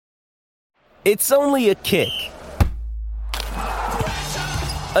It's only a kick,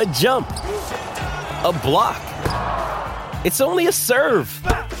 a jump, a block. It's only a serve.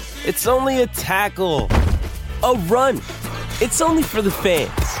 It's only a tackle, a run. It's only for the fans.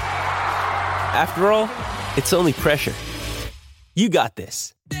 After all, it's only pressure. You got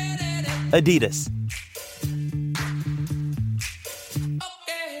this. Adidas.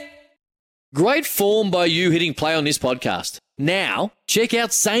 Great form by you hitting play on this podcast. Now, check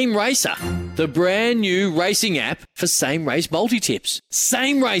out Same Racer, the brand new racing app for same race multi-tips.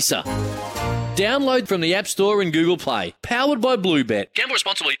 Same Racer. Download from the App Store and Google Play. Powered by Bluebet. Gamble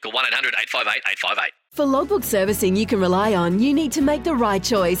responsibly. Call 1-800-858-858. For logbook servicing you can rely on, you need to make the right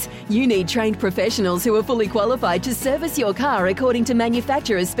choice. You need trained professionals who are fully qualified to service your car according to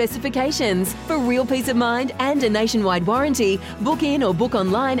manufacturer's specifications. For real peace of mind and a nationwide warranty, book in or book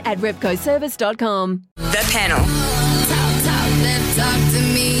online at repcoservice.com. The Panel. Talk to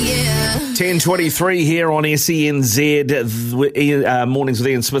me, yeah. 10:23 here on SENZ. Mornings with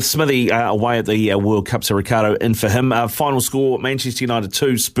Ian Smith. Smithy away at the World Cup, so Ricardo in for him. Final score, Manchester United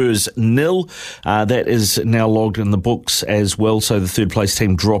 2, Spurs 0. That is now logged in the books as well, so the third place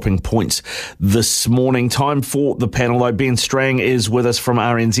team dropping points this morning. Time for the panel, though. Ben Strang is with us from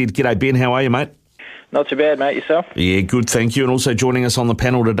RNZ. G'day, Ben. How are you, mate? Not too bad, mate. Yourself? Yeah, good, thank you. And also joining us on the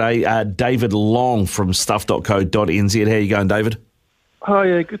panel today, David Long from stuff.co.nz. How you going, David? Hi,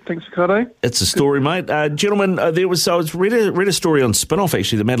 yeah, good. Thanks, Ricardo. It's a story, mate. Gentlemen, I read a story on Spinoff,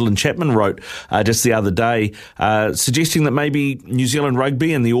 actually, that Madeline Chapman wrote just the other day, suggesting that maybe New Zealand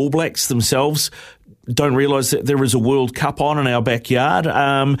Rugby and the All Blacks themselves don't realise that there is a World Cup on in our backyard.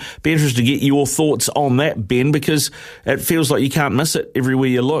 Be interested to get your thoughts on that, Ben, because it feels like you can't miss it everywhere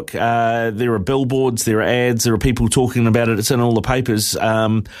you look. There are billboards, there are ads, there are people talking about it. It's in all the papers.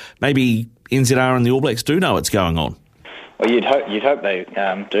 Maybe NZR and the All Blacks do know what's going on. Well, you'd hope they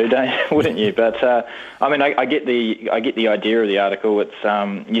do, wouldn't you? But I mean, I get the idea of the article.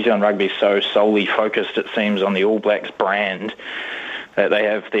 It's New Zealand Rugby is so solely focused, it seems, on the All Blacks brand that they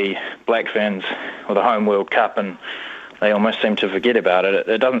have the Black Ferns or the home World Cup, and they almost seem to forget about it.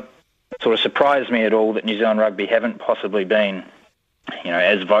 It doesn't sort of surprise me at all that New Zealand Rugby haven't possibly been,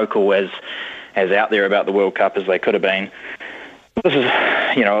 as vocal as out there about the World Cup as they could have been. This is,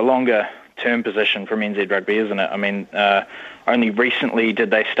 a longer term position from NZ Rugby, isn't it? I mean, only recently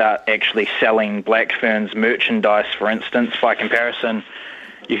did they start actually selling Black Ferns merchandise, for instance. By comparison,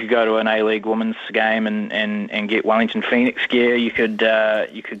 you could go to an A-League women's game and get Wellington Phoenix gear. You could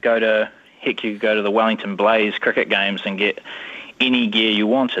go to the Wellington Blaze cricket games and get any gear you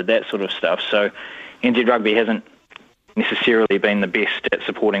wanted, that sort of stuff. So NZ Rugby hasn't necessarily been the best at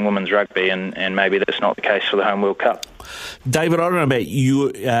supporting women's rugby, and maybe that's not the case for the home World Cup. David, I don't know about you,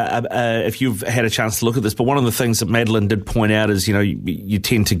 if you've had a chance to look at this, but one of the things that Madeline did point out is, you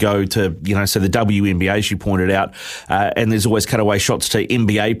tend to go to, so the WNBA, she pointed out, and there's always cutaway shots to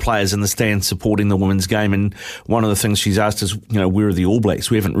NBA players in the stands supporting the women's game. And one of the things she's asked is, where are the All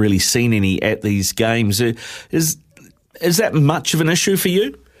Blacks? We haven't really seen any at these games. Is that much of an issue for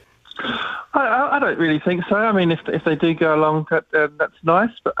you? I don't really think so. I mean, if they do go along, that's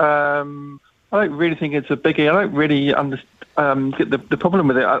nice. But I don't really think it's a biggie. I don't really get the problem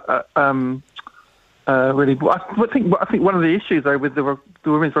with it. Really, I think one of the issues though with the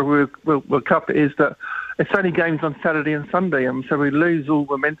Women's Rugby World Cup is that it's only games on Saturday and Sunday, and so we lose all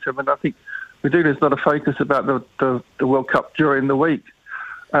momentum. And I think we do lose a lot of focus about the World Cup during the week.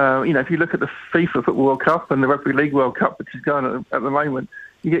 If you look at the FIFA Football World Cup and the Rugby League World Cup, which is going on at the moment,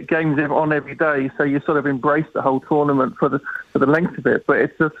 you get games on every day, so you sort of embrace the whole tournament for the length of it. But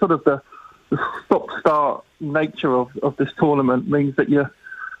it's a sort of the stop-start nature of this tournament means that you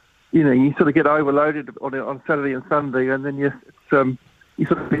sort of get overloaded on Saturday and Sunday, and then you sort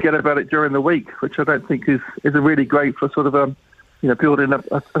of forget about it during the week, which I don't think is a really great for sort of building up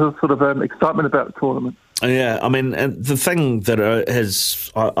a sort of excitement about the tournament. Yeah, I mean, and the thing that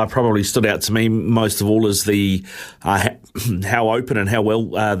has probably stood out to me most of all is the how open and how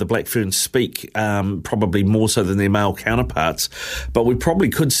well the Black Ferns speak, probably more so than their male counterparts. But we probably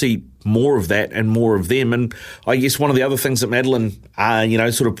could see more of that and more of them. And I guess one of the other things that Madeline,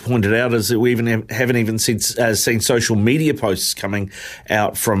 sort of pointed out is that we haven't even seen social media posts coming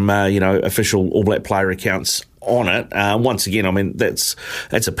out from, official All Black player accounts on it. Once again, I mean, that's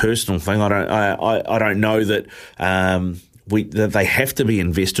a personal thing. I don't know that that they have to be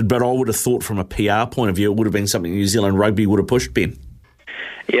invested, but I would have thought from a PR point of view it would have been something New Zealand Rugby would have pushed, Ben.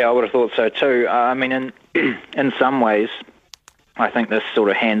 Yeah, I would have thought so too. I mean, in some ways, I think this sort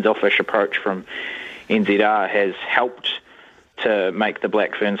of hands-offish approach from NZR has helped to make the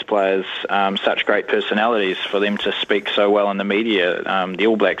Black Ferns players such great personalities for them to speak so well in the media. The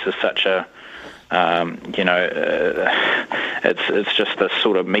All Blacks is such a It's just this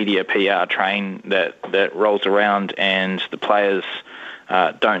sort of media PR train that rolls around, and the players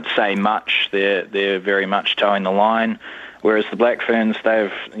don't say much. They're very much towing the line. Whereas the Black Ferns,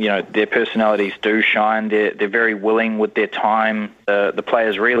 their personalities do shine. They're very willing with their time. The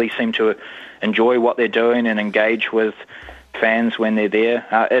players really seem to enjoy what they're doing and engage with fans when they're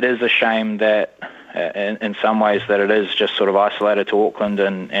there. It is a shame that, in some ways, that it is just sort of isolated to Auckland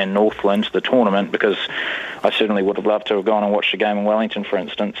and Northland, the tournament, because I certainly would have loved to have gone and watched a game in Wellington, for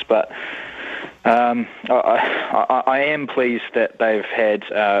instance. But I am pleased that they've had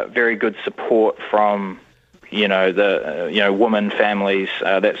very good support from women, families,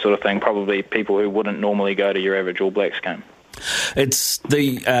 that sort of thing, probably people who wouldn't normally go to your average All Blacks game. It's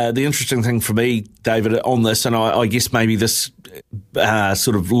the interesting thing for me, David, on this, and I guess maybe this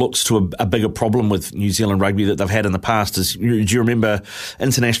sort of looks to a bigger problem with New Zealand rugby that they've had in the past. Do you remember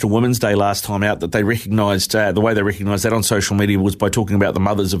International Women's Day last time out, that they recognised, the way they recognised that on social media was by talking about the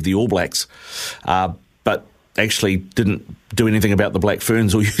mothers of the All Blacks, but actually didn't do anything about the Black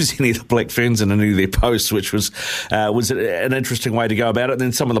Ferns or use any of the Black Ferns in any of their posts, which was an interesting way to go about it. And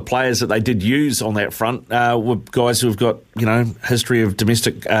then some of the players that they did use on that front were guys who have got, history of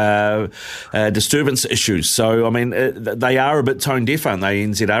domestic disturbance issues. So, I mean, they are a bit tone deaf, aren't they,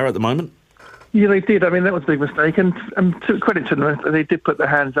 NZR at the moment? Yeah, they did. I mean, that was a big mistake. And to credit to them, they did put their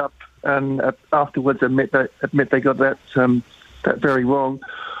hands up and afterwards admit they got that very wrong.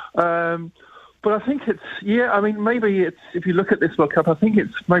 But I think maybe it's, if you look at this World Cup, I think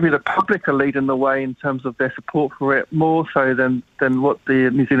it's maybe the public are leading the way in terms of their support for it, more so than what the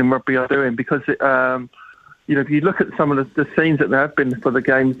New Zealand rugby are doing. Because, if you look at some of the scenes that there have been for the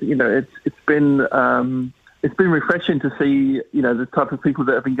games, it's been refreshing to see, the type of people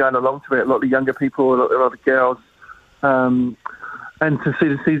that have been going along to it, a lot of younger people, a lot of girls, and to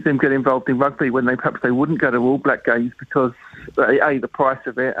see them get involved in rugby when perhaps they wouldn't go to All Black games because A, the price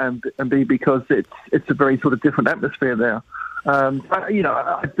of it, and B, because it's a very sort of different atmosphere there. But,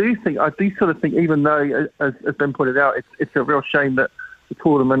 I do sort of think, even though, as Ben pointed out, it's a real shame that the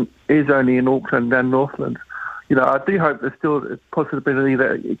tournament is only in Auckland and Northland. I do hope there's still a possibility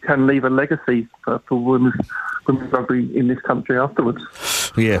that it can leave a legacy for women's rugby in this country afterwards.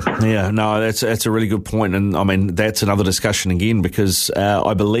 Yeah, no, that's a really good point, and I mean that's another discussion again, because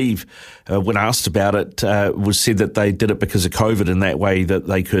I believe when asked about it, was said that they did it because of COVID, in that way that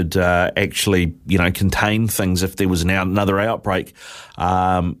they could actually contain things if there was another outbreak.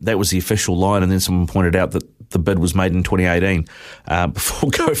 That was the official line, and then someone pointed out that the bid was made in 2018 before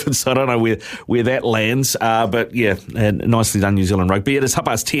COVID, so I don't know where that lands. But yeah, nicely done, New Zealand Rugby. It is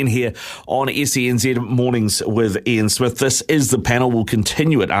 10:30 here on SENZ Mornings with Ian Smith. This is The Panel. We'll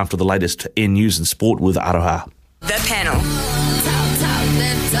continue it after the latest in news and sport with Aroha. The Panel.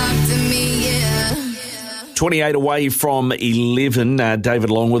 Talk to me, yeah. 28 away from 11. David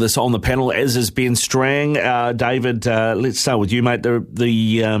along with us on the panel, as is Ben Strang. David, let's start with you, mate.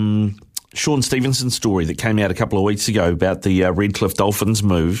 The Sean Stevenson story that came out a couple of weeks ago about the Redcliffe Dolphins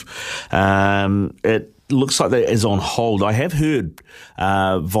move. It looks like that is on hold. I have heard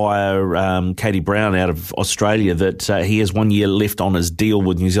via Katie Brown out of Australia that he has 1 year left on his deal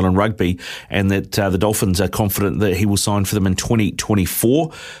with New Zealand Rugby, and that the Dolphins are confident that he will sign for them in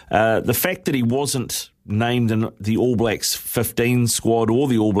 2024. The fact that he wasn't named in the All Blacks 15 squad or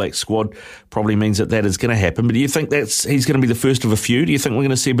the All Blacks squad probably means that is going to happen. But do you think he's going to be the first of a few? Do you think we're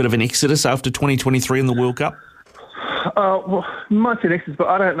going to see a bit of an exodus after 2023 in the World Cup? Well, might be an exodus, but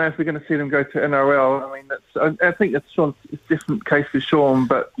I don't know if we're going to see them go to NRL. I mean, I think it's a different case for Sean,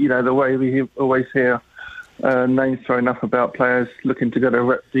 but the way we always hear names thrown up about players looking to go to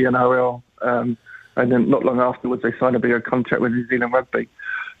rep the NRL, and then not long afterwards they sign a bigger contract with New Zealand Rugby.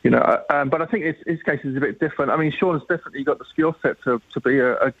 But I think his case is a bit different. I mean, Sean's definitely got the skill set to be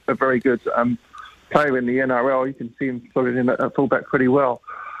a very good player in the NRL. You can see him slotted in at fullback pretty well.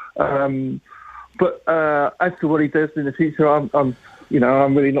 But as to what he does in the future, I'm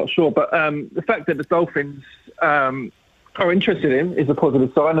really not sure. But the fact that the Dolphins are interested in is a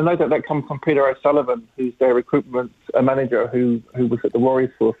positive sign. I know that comes from Peter O'Sullivan, who's their recruitment manager, who was at the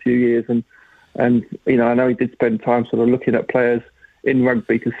Warriors for a few years, and I know he did spend time sort of looking at players in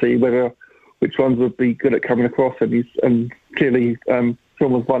rugby to see which ones would be good at coming across, and clearly Sean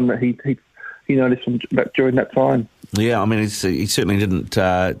was one that he noticed during that time. Yeah, I mean, he certainly didn't.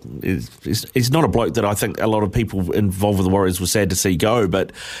 He's not a bloke that I think a lot of people involved with the Warriors were sad to see go.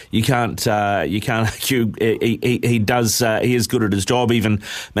 But you can't argue. He does. He is good at his job, even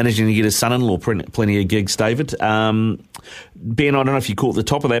managing to get his son-in-law plenty of gigs. David, Ben, I don't know if you caught the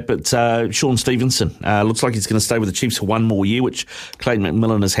top of that, but Sean Stevenson looks like he's going to stay with the Chiefs for one more year, which Clayton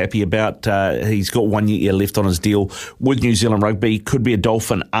McMillan is happy about. He's got 1 year left on his deal with New Zealand Rugby. Could be a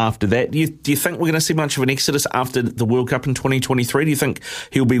Dolphin after that. Do you think we're going to see much of an exodus after the World Cup in 2023? Do you think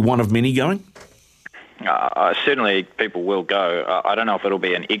he'll be one of many going? Certainly people will go. I don't know if it'll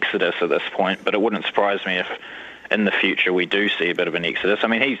be an exodus at this point, but it wouldn't surprise me if in the future we do see a bit of an exodus. I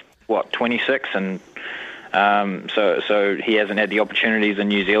mean, he's, 26, and so he hasn't had the opportunities in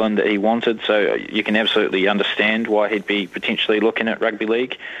New Zealand that he wanted, so you can absolutely understand why he'd be potentially looking at rugby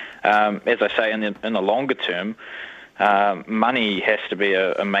league. As I say, in the longer term, money has to be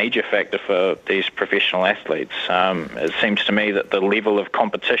a major factor for these professional athletes. It seems to me that the level of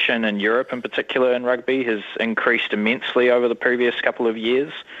competition in Europe, in particular in rugby, has increased immensely over the previous couple of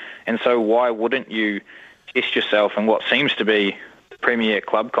years. And so why wouldn't you test yourself in what seems to be the premier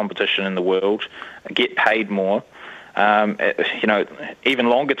club competition in the world, get paid more? Even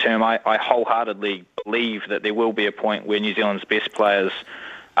longer term, I wholeheartedly believe that there will be a point where New Zealand's best players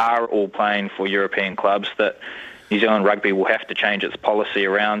are all playing for European clubs, that New Zealand Rugby will have to change its policy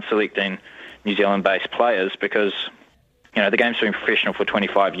around selecting New Zealand-based players because, the game's been professional for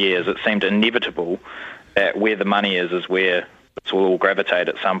 25 years. It seemed inevitable that where the money is where it will all gravitate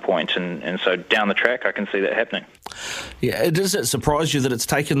at some point. And so down the track, I can see that happening. Yeah, does it surprise you that it's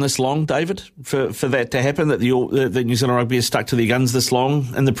taken this long, David, for that to happen, that the New Zealand Rugby has stuck to their guns this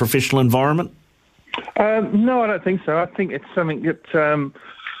long in the professional environment? No, I don't think so. I think it's something that...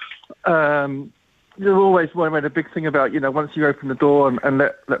 There's always made a big thing about, once you open the door and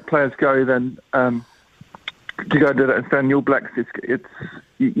let players go, then to go do that and stand All Blacks, it's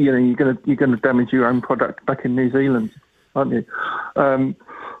you're going to damage your own product back in New Zealand, aren't you? We're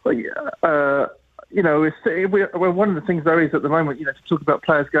one of the things though is at the moment, to talk about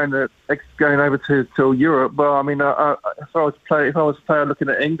players going over to Europe. Well, I mean, if I was a player looking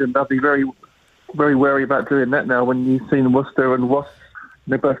at England, I'd be very, very wary about doing that now. When you've seen Worcester and Wasps,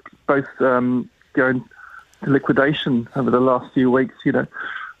 they're both going to liquidation over the last few weeks. You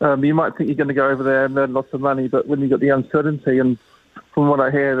might think you're going to go over there and earn lots of money, but when you've got the uncertainty, and from what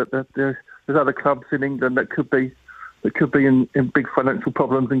I hear, that there's other clubs in England that could be in big financial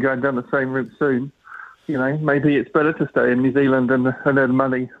problems and going down the same route soon. Maybe it's better to stay in New Zealand and earn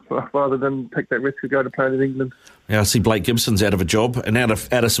money rather than take that risk of going to play in England. Yeah, I see Blake Gibson's out of a job and out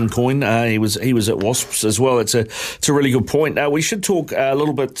of some coin. He was at Wasps as well. It's a really good point. We should talk a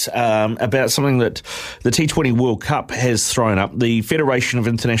little bit about something that the T20 World Cup has thrown up. The Federation of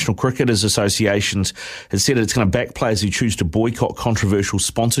International Cricketers Associations has said it's going to back players who choose to boycott controversial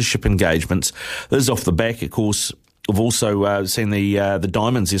sponsorship engagements. This is off the back, of course, of also seen the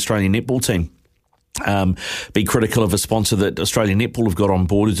Diamonds, the Australian netball team, be critical of a sponsor that Australian Netball have got on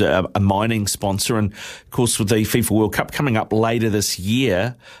board as a mining sponsor. And of course, with the FIFA World Cup coming up later this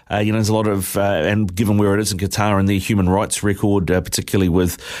year, there's a lot of, and given where it is in Qatar and their human rights record, particularly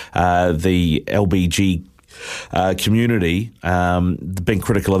with the LBG community, being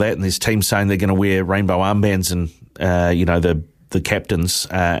critical of that, and there's teams saying they're going to wear rainbow armbands and, the captains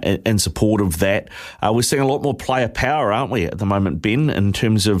in support of that. We're seeing a lot more player power, aren't we, at the moment, Ben, in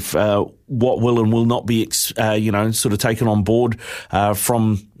terms of what will and will not be, sort of taken on board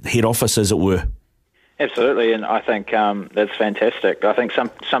from head office, as it were. Absolutely, and I think that's fantastic. I think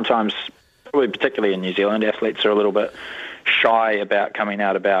sometimes, probably particularly in New Zealand, athletes are a little bit shy about coming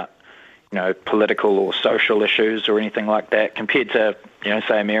out about, political or social issues or anything like that, compared to,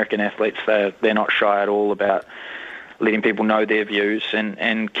 say, American athletes. They're not shy at all about letting people know their views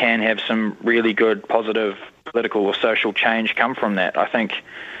and can have some really good positive political or social change come from that. I think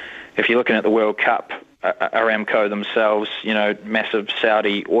if you're looking at the World Cup, Aramco themselves, massive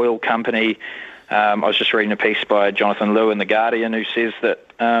Saudi oil company. I was just reading a piece by Jonathan Liu in The Guardian who says that,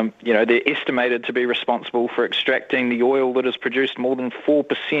 they're estimated to be responsible for extracting the oil that has produced more than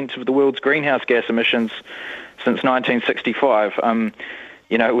 4% of the world's greenhouse gas emissions since 1965.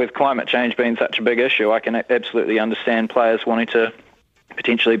 With climate change being such a big issue, I can absolutely understand players wanting to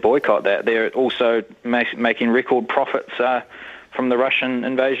potentially boycott that. They're also making record profits from the Russian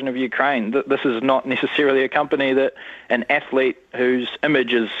invasion of Ukraine. This is not necessarily a company that an athlete whose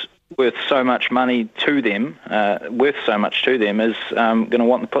image is worth so much to them is going to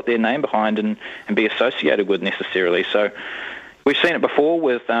want to put their name behind and be associated with necessarily. So we've seen it before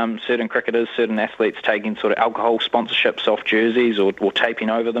with certain cricketers, certain athletes taking sort of alcohol sponsorships off jerseys or taping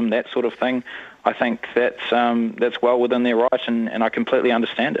over them, that sort of thing. I think that's well within their right, and I completely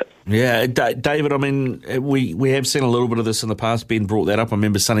understand it. Yeah, David, I mean, we have seen a little bit of this in the past. Ben brought that up. I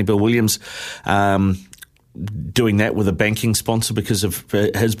remember Sonny Bill Williams doing that with a banking sponsor because of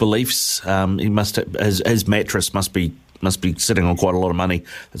his beliefs. He must have, his mattress must be sitting on quite a lot of money.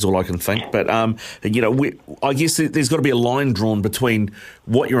 That's all I can think. But I guess there's got to be a line drawn between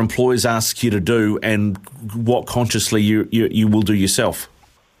what your employers ask you to do and what consciously you will do yourself.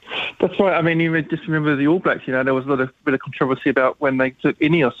 That's right. I mean, you just remember the All Blacks. There was a bit of controversy about when they took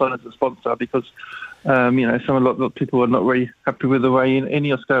Ineos on as a sponsor because, a lot of people were not very happy with the way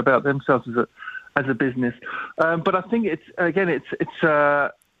Ineos go about themselves as a business. But I think it's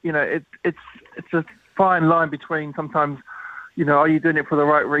a fine line between sometimes, are you doing it for the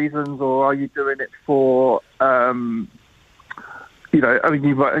right reasons or are you doing it for, I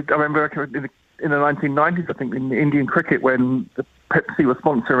remember in the 1990s, I think, in Indian cricket when the Pepsi was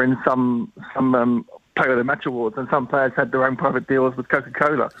sponsoring some Player of the Match awards, and some players had their own private deals with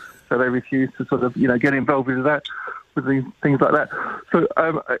Coca-Cola, so they refused to sort of get involved with that, with things like that. So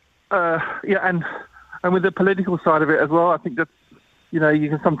and with the political side of it as well, I think that's you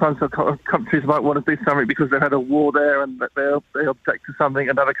can sometimes have countries might want to do something because they've had a war there and that they object to something,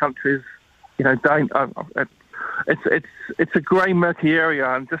 and other countries don't. It's a grey murky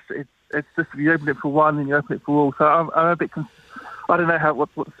area, and it's just you open it for one and you open it for all. So I'm a bit. I don't know what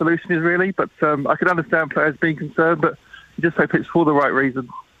the solution is really, but I can understand players being concerned, but you just hope it's for the right reason.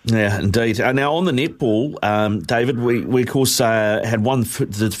 Yeah, indeed. Now, on the netball, David, we of course had won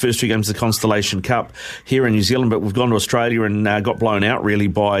the first two games of the Constellation Cup here in New Zealand, but we've gone to Australia and got blown out really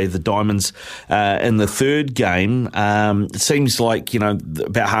by the Diamonds in the third game. It seems like,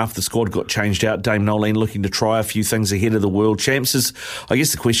 about half the squad got changed out. Dame Nolene looking to try a few things ahead of the World Champs. I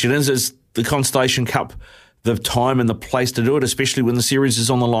guess the question is the Constellation Cup the time and the place to do it, especially when the series is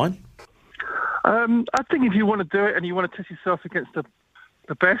on the line? I think if you want to do it and you want to test yourself against the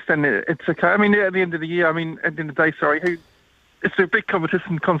best, then it's okay. I mean, at the end of the year, at the end of the day, it's a big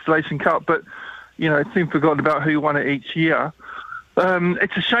competition, Constellation Cup, but, it seems forgotten about who won it each year.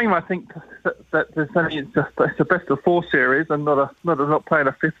 It's a shame, I think, that there's only it's a best of four series and not playing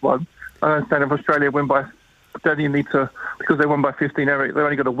a fifth one. I understand if Australia win by, don't you need to, because they won by 15, they've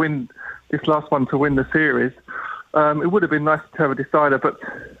only got to win this last one to win the series. It would have been nice to have a decider, but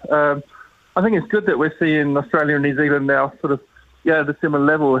I think it's good that we're seeing Australia and New Zealand now sort of, at a similar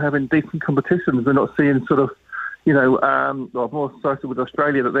level, having decent competitions. We're not seeing sort of, more so with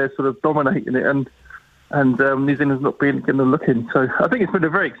Australia, that they're sort of dominating it and New Zealand's not getting a look in. So I think it's been a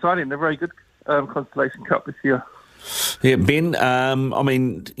very exciting, a very good Constellation Cup this year. Yeah, Ben, I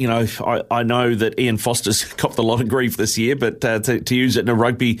know that Ian Foster's copped a lot of grief this year, but to use it in a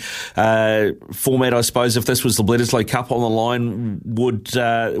rugby format, I suppose, if this was the Bledisloe Cup on the line, would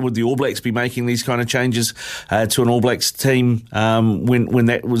the All Blacks be making these kind of changes to an All Blacks team when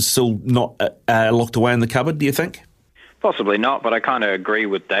that was still not locked away in the cupboard, do you think? Possibly not, but I kind of agree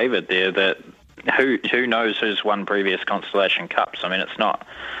with David there that who knows who's won previous Constellation Cups. I mean, it's not...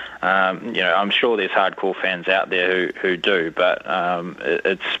 I'm sure there's hardcore fans out there who do, but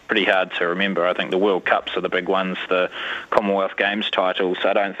it's pretty hard to remember. I think the World Cups are the big ones, the Commonwealth Games titles.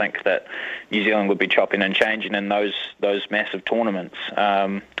 I don't think that New Zealand would be chopping and changing in those massive tournaments.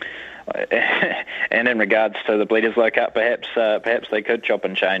 And in regards to the Bledisloe Cup, perhaps they could chop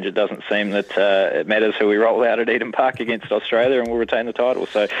and change. It doesn't seem that it matters who we roll out at Eden Park against Australia, and we'll retain the title.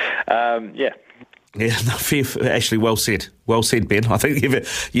 So, yeah. Yeah, no, actually, well said, Ben. I think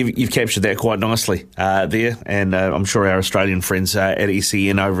you've captured that quite nicely there, and I'm sure our Australian friends at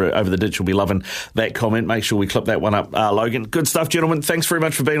ECN over the ditch will be loving that comment. Make sure we clip that one up, Logan. Good stuff, gentlemen. Thanks very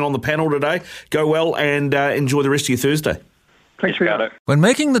much for being on the panel today. Go well and enjoy the rest of your Thursday. Thanks, Ricardo. When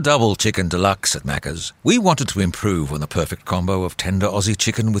making the double chicken deluxe at Macca's, we wanted to improve on the perfect combo of tender Aussie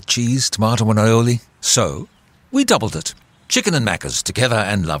chicken with cheese, tomato and aioli. So we doubled it. Chicken and Macca's, together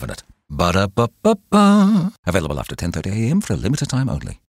and loving it. Ba-da-ba-ba-ba. Available after 10:30 a.m. for a limited time only.